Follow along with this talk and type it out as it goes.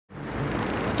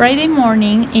Friday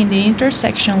morning, in the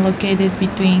intersection located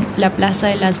between La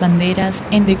Plaza de las Banderas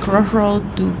and the crossroad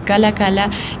to Cala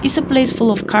Cala, is a place full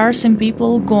of cars and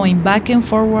people going back and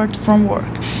forward from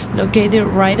work, located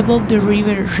right above the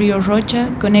river Rio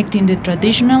Rocha, connecting the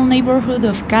traditional neighborhood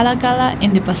of Cala Cala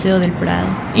and the Paseo del Prado.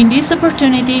 In this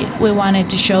opportunity, we wanted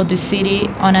to show the city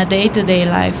on a day-to-day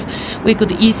life. We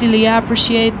could easily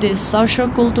appreciate the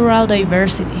socio-cultural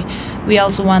diversity. We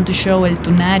also want to show El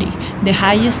Tunari, the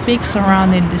highest peak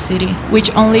surrounding the city,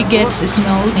 which only gets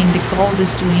snowed in the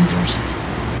coldest winters.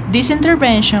 This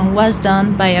intervention was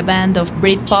done by a band of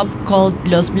Britpop called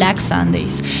Los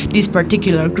Blacksundays. This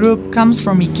particular group comes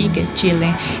from Iquique,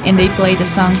 Chile, and they played a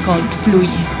song called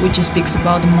Fluye, which speaks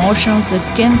about emotions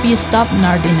that can't be stopped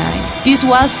nor denied. This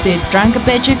was the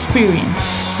Trancapecho experience.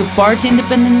 Support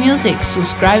independent music,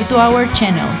 subscribe to our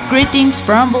channel. Greetings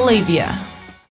from Bolivia!